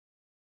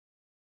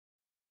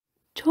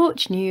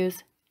Torch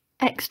News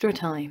Extra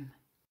Time.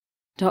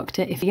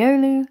 Dr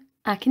Ifeolu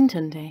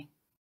Akintunde.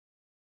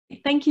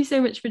 Thank you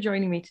so much for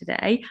joining me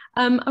today.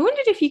 I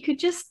wondered if you could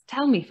just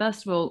tell me,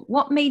 first of all,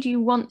 what made you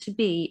want to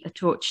be a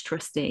Torch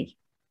Trustee?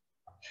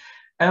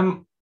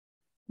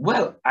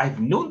 Well,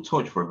 I've known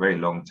Torch for a very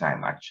long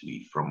time,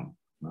 actually, from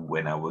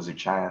when I was a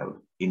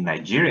child in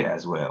Nigeria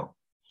as well.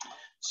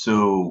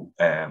 So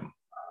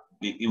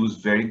it was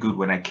very good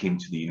when I came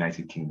to the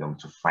United Kingdom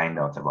to find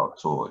out about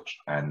Torch.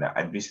 And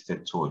I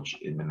visited Torch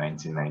in the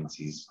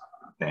 1990s.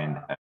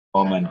 Then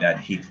mom and dad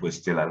Heath were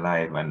still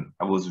alive. And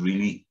I was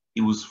really,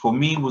 for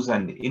me, it was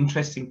an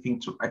interesting thing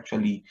to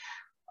actually,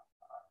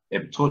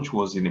 Torch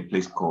was in a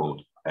place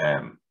called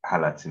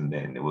Halaton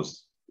then. It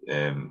was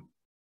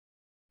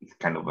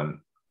kind of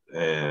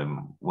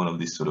one of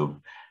these sort of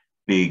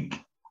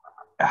big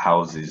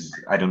houses.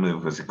 I don't know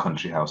if it was a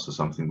country house or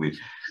something with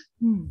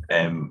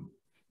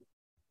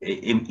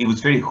it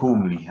was very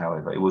homely,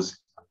 however. It was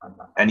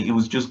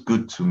just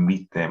good to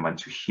meet them and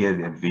to hear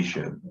their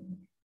vision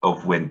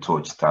of when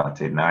Torch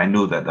started. Now I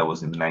know that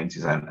was in the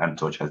 90s and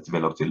Torch has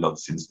developed a lot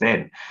since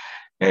then.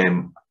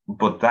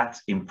 But that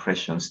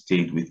impression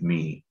stayed with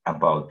me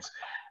about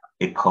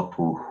a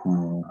couple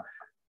who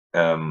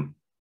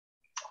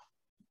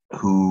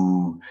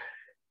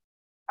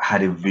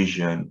had a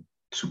vision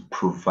to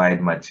provide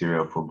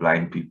material for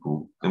blind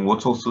people. And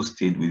what also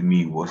stayed with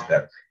me was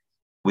that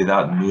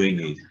without knowing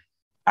it,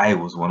 I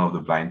was one of the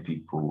blind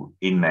people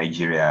in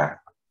Nigeria,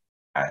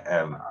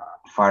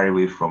 far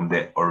away from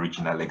their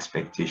original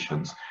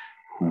expectations,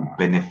 who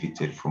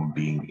benefited from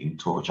being in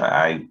Torch.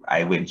 I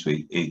went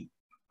to a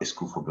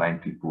school for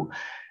blind people.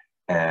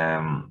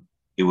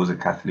 It was a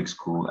Catholic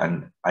school,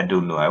 and I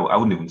don't know, I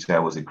wouldn't even say I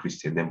was a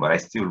Christian then, but I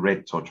still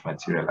read Torch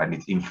material, and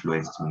it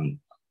influenced me,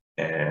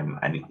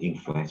 and it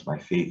influenced my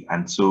faith.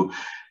 And so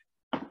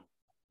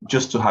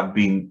just to have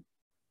been,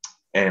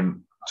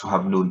 to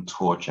have known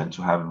Torch and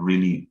to have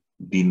really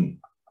been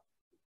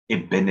a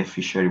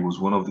beneficiary was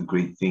one of the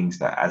great things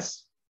that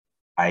as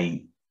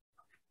I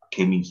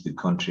came into the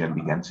country and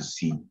began to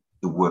see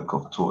the work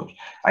of Torch,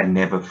 I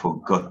never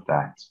forgot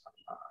that.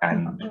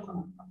 And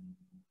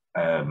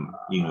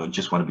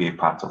just want to be a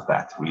part of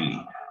that,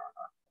 really.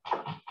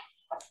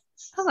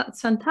 Oh,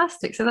 that's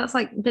fantastic. So that's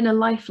like been a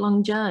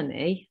lifelong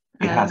journey.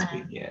 It has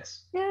been,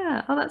 yes.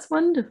 Yeah, oh, that's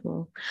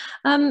wonderful.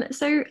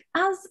 So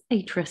as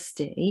a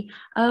trustee,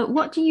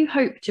 what do you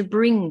hope to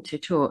bring to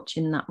Torch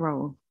in that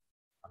role?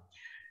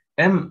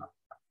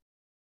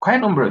 Quite a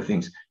number of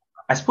things.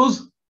 I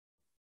suppose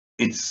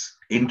it's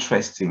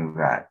interesting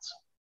that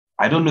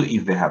I don't know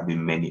if there have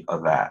been many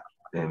other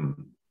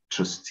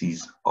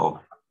trustees of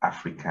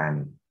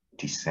African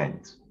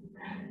descent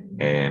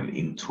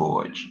in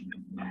Torch,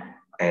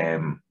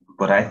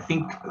 but I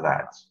think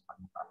that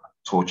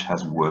Torch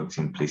has worked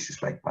in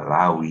places like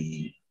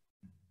Malawi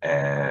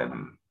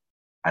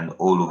and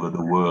all over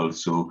the world.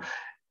 So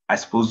I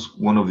suppose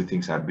one of the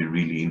things I'd be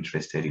really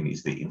interested in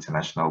is the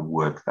international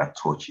work that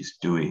Torch is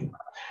doing.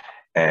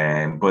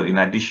 But in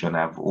addition,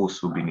 I've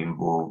also been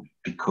involved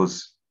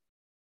because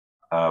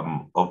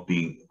of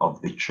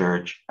the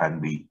church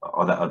and the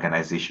other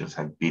organizations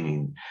I've been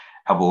in.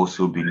 I've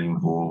also been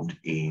involved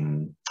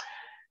in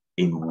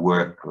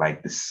work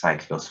like the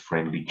Sight Loss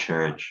Friendly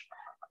Church.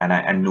 And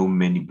I know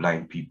many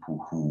blind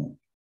people who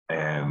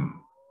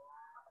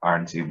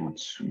aren't able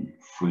to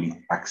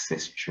fully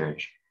access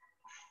church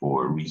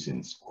for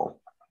reasons of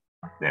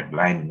their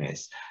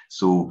blindness.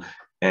 So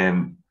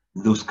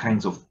those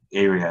kinds of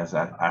areas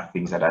are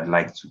things that I'd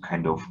like to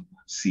kind of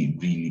see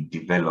really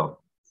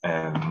develop.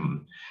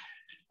 And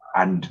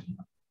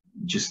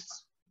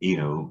just,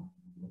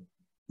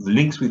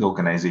 links with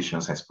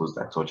organizations, I suppose,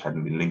 that Torch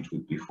hadn't been linked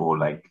with before,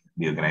 like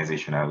the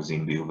organization I was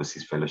in, the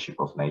Overseas Fellowship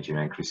of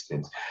Nigerian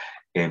Christians,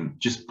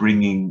 just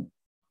bringing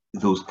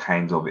those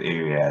kinds of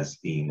areas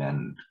in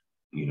and,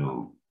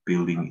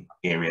 building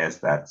areas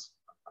that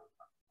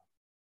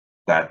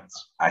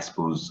I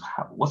suppose,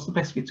 what's the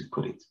best way to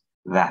put it?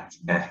 That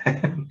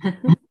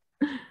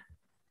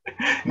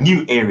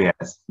new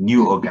areas,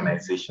 new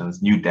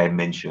organizations, new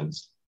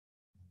dimensions.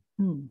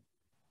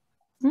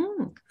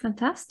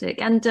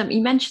 Fantastic. And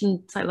you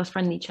mentioned Sight Loss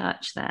Friendly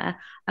Church there.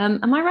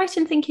 Am I right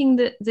in thinking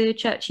that the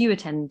church you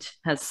attend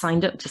has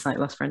signed up to Sight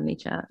Loss Friendly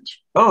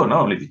Church? Oh,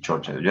 not only the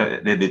church.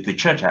 The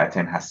church I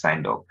attend has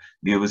signed up.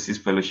 The Overseas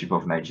Fellowship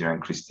of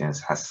Nigerian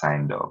Christians has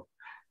signed up.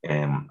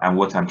 And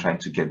what I'm trying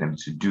to get them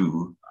to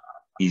do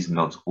is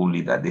not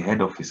only that the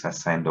head office has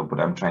signed up, but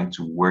I'm trying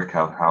to work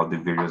out how the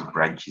various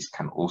branches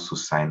can also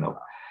sign up.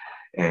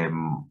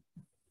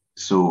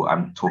 So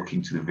I'm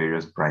talking to the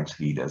various branch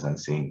leaders and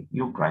saying,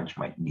 your branch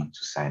might need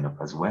to sign up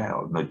as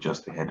well, not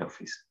just the head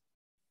office.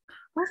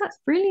 Well, that's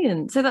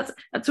brilliant. So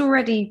that's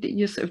already,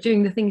 you're sort of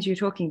doing the things you're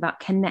talking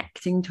about,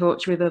 connecting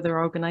Torch with other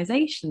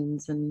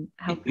organizations and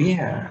helping.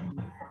 Yeah.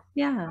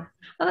 Yeah.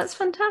 Well, that's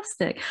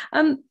fantastic.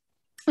 I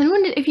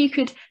wondered if you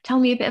could tell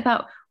me a bit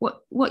about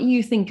what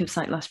you think of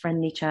Sight Loss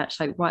Friendly Church.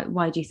 Like,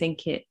 why do you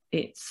think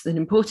it's an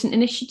important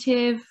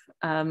initiative?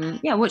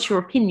 What's your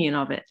opinion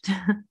of it?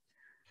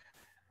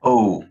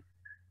 Oh,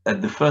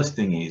 The first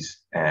thing is,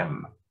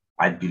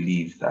 I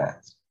believe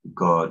that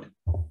God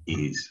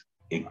is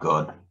a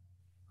God.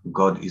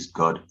 God is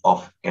God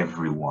of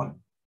everyone.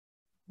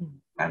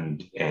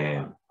 And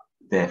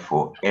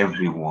therefore,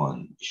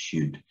 everyone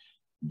should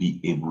be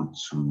able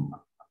to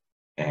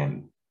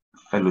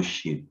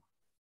fellowship,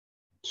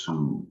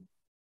 to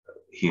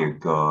hear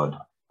God,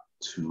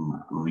 to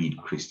read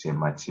Christian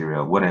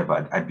material,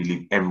 whatever. I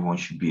believe everyone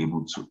should be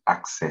able to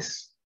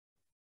access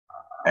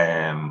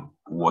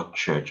what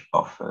church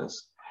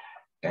offers.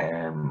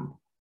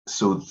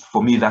 So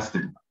for me,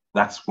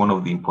 that's one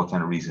of the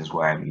important reasons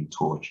why I'm in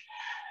Torch.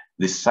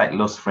 The sight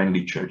loss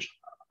friendly church.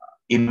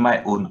 In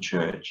my own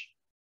church,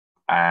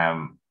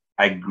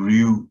 I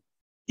grew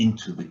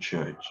into the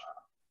church.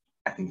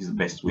 I think is the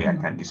best way I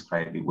can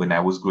describe it. When I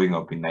was growing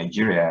up in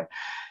Nigeria,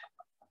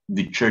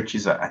 the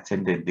churches I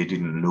attended, they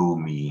didn't know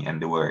me, and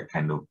they were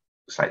kind of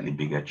slightly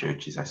bigger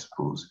churches, I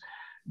suppose.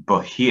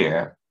 But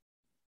here,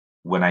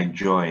 when I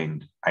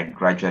joined, I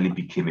gradually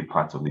became a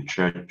part of the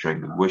church,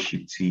 joined the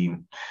worship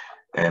team.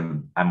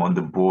 I'm on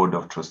the board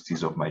of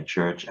trustees of my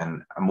church,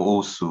 and I'm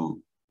also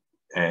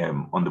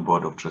on the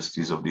board of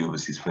trustees of the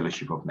Overseas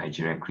Fellowship of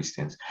Nigerian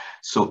Christians.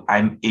 So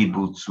I'm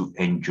able to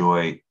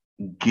enjoy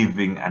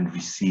giving and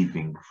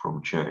receiving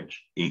from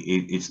church.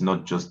 It's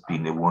not just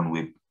been a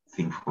one-way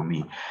thing for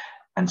me.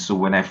 And so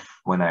when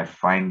I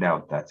find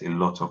out that a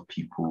lot of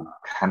people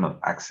cannot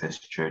access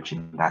church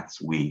in that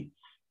way,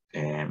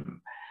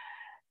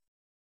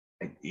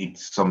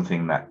 it's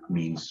something that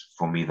means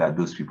for me that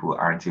those people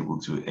aren't able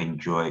to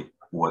enjoy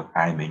what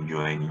I'm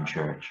enjoying in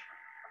church.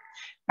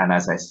 And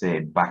as I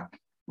said, back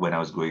when I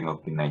was growing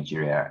up in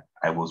Nigeria,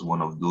 I was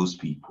one of those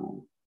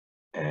people.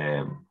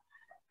 And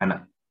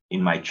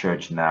in my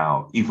church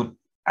now,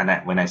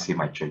 when I say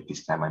my church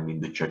this time, I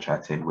mean the church I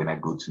attend when I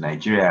go to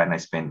Nigeria, and I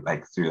spend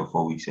like 3 or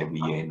 4 weeks every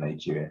year in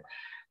Nigeria.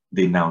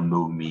 They now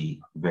know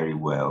me very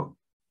well.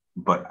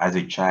 But as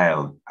a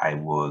child,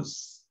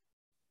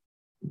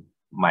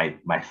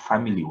 my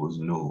family was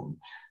known.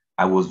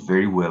 I was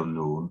very well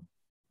known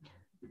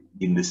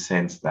in the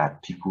sense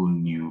that people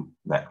knew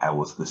that I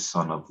was the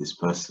son of this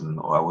person,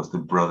 or I was the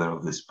brother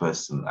of this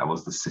person, I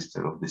was the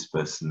sister of this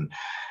person,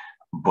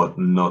 but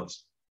not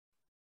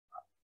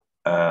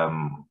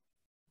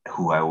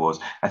who I was.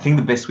 I think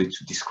the best way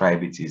to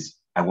describe it is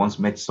I once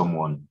met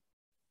someone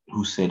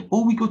who said,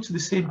 "Oh, we go to the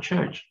same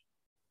church."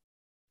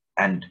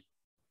 And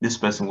this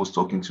person was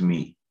talking to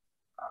me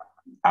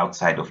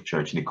outside of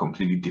church in a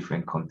completely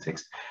different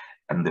context.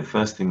 And the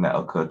first thing that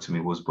occurred to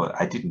me was, but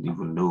I didn't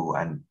even know.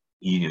 And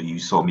you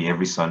saw me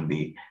every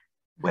Sunday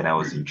when I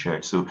was in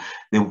church. So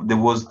there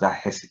was that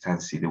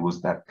hesitancy. There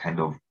was that kind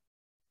of,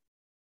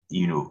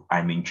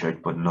 I'm in church,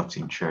 but not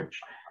in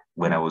church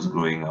when I was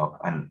growing up.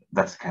 And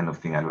that's the kind of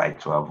thing I like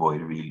to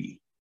avoid,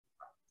 really.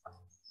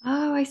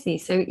 Oh, I see.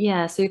 So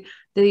yeah, so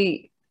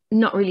the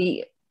not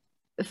really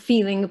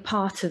feeling a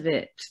part of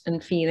it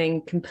and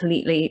feeling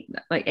completely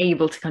like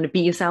able to kind of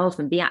be yourself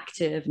and be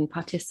active and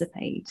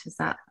participate. Is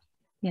that,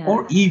 yeah.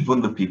 Or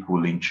even the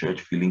people in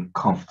church feeling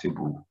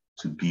comfortable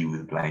to be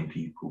with blind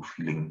people,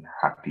 feeling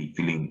happy,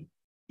 feeling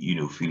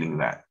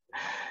that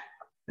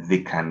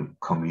they can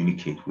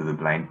communicate with a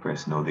blind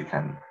person, or they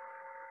can,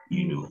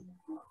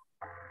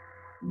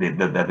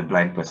 that the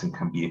blind person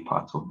can be a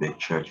part of their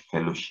church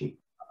fellowship,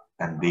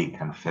 and they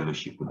can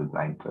fellowship with the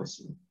blind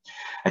person.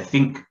 I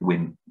think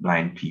when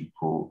blind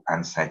people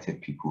and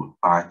sighted people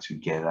are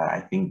together,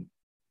 I think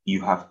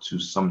you have to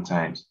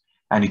sometimes,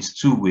 and it's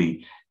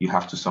two-way, you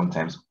have to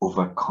sometimes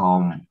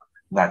overcome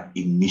that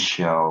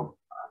initial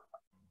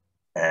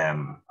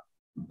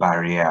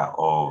barrier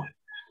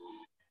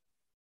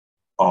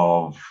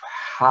of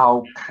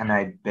how can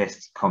I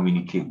best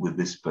communicate with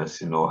this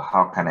person, or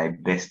how can I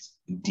best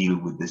deal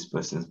with this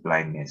person's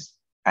blindness.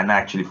 And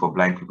actually for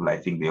blind people, I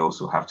think they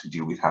also have to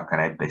deal with how can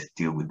I best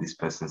deal with this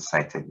person's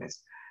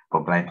sightedness.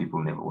 But blind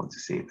people never want to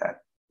say that.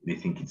 They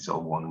think it's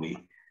all one way,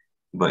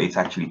 but it's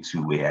actually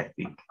two-way, I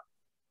think.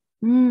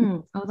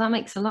 Oh, that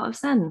makes a lot of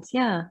sense.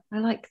 Yeah, I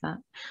like that.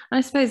 And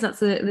I suppose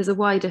there's a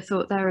wider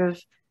thought there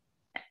of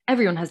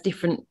everyone has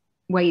different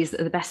ways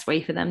that are the best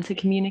way for them to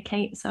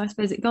communicate. So I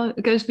suppose it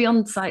goes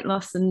beyond sight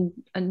loss and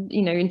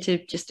into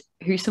just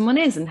who someone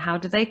is and how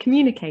do they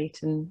communicate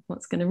and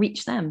what's going to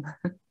reach them.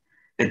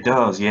 It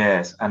does,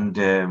 yes. And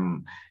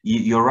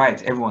you're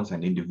right, everyone's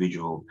an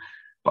individual.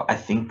 But I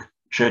think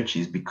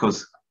churches,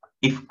 because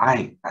if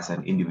I, as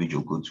an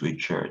individual, go to a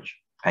church,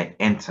 I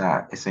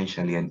enter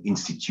essentially an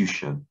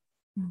institution,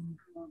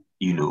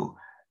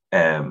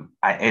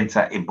 I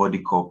enter a body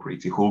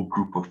corporate, a whole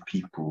group of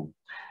people.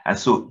 And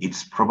so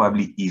it's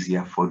probably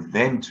easier for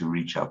them to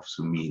reach out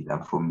to me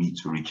than for me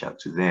to reach out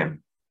to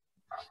them.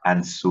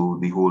 And so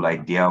the whole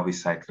idea of a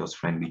sight loss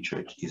friendly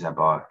church is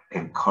about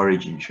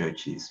encouraging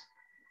churches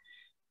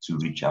to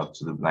reach out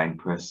to the blind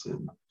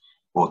person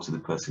or to the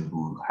person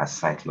who has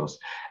sight loss.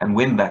 And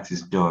when that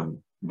is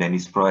done, then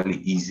it's probably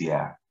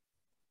easier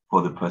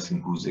for the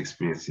person who's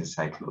experiencing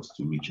sight loss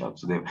to reach out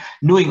to them,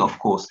 knowing, of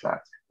course,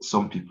 that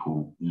some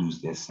people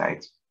lose their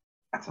sight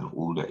at an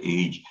older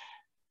age.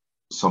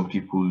 Some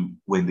people,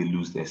 when they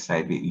lose their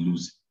sight, they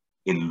lose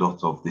a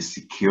lot of the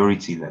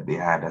security that they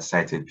had as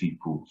sighted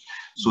people.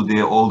 So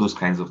there are all those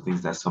kinds of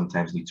things that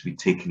sometimes need to be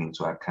taken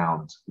into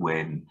account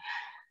when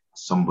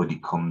somebody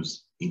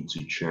comes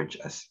into church,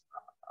 as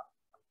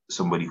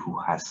somebody who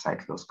has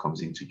sight loss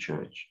comes into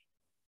church.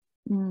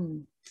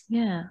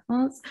 Yeah,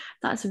 well,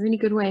 that's a really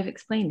good way of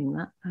explaining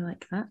that. I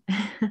like that.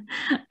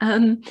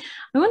 I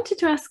wanted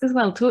to ask as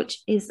well,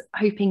 Torch is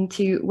hoping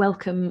to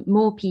welcome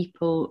more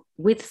people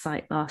with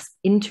sight loss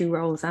into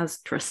roles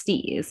as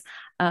trustees.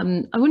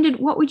 I wondered,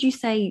 what would you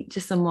say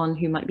to someone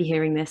who might be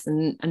hearing this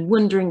and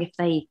wondering if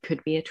they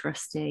could be a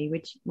trustee?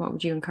 What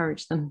would you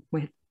encourage them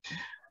with?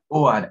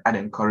 Oh, I'd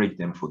encourage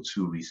them for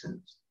two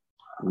reasons.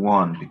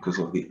 One, because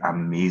of the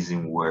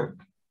amazing work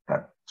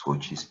that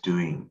Torch is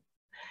doing.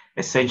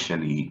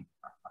 Essentially,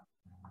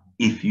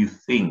 if you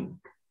think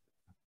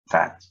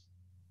that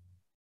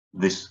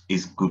this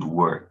is good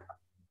work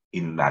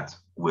in that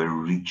we're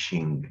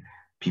reaching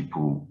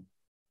people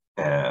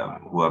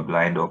who are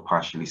blind or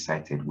partially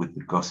sighted with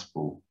the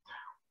gospel,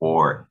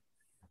 or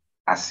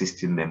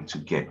assisting them to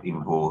get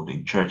involved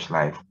in church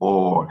life,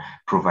 or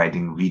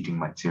providing reading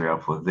material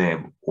for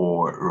them,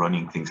 or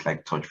running things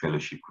like Torch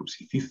fellowship groups,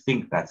 if you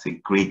think that's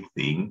a great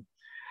thing,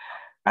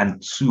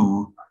 and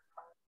two,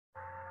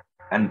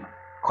 and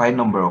quite a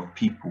number of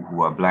people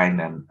who are blind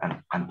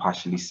and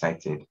partially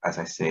sighted, as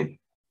I said,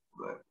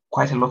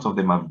 quite a lot of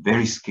them are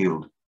very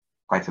skilled,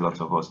 quite a lot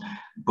of us,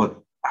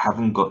 but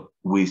haven't got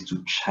ways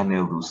to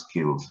channel those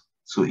skills.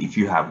 So if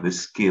you have the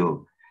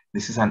skill,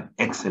 this is an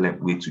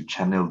excellent way to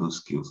channel those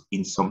skills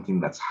in something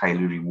that's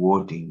highly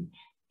rewarding,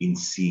 in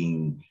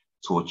seeing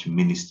Torch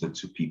minister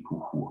to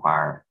people who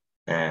are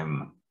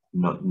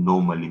not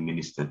normally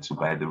ministered to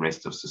by the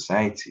rest of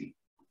society.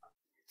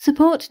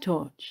 Support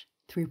Torch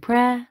through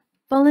prayer,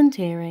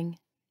 volunteering,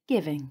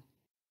 giving.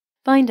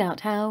 Find out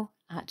how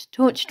at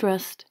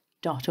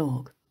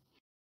torchtrust.org.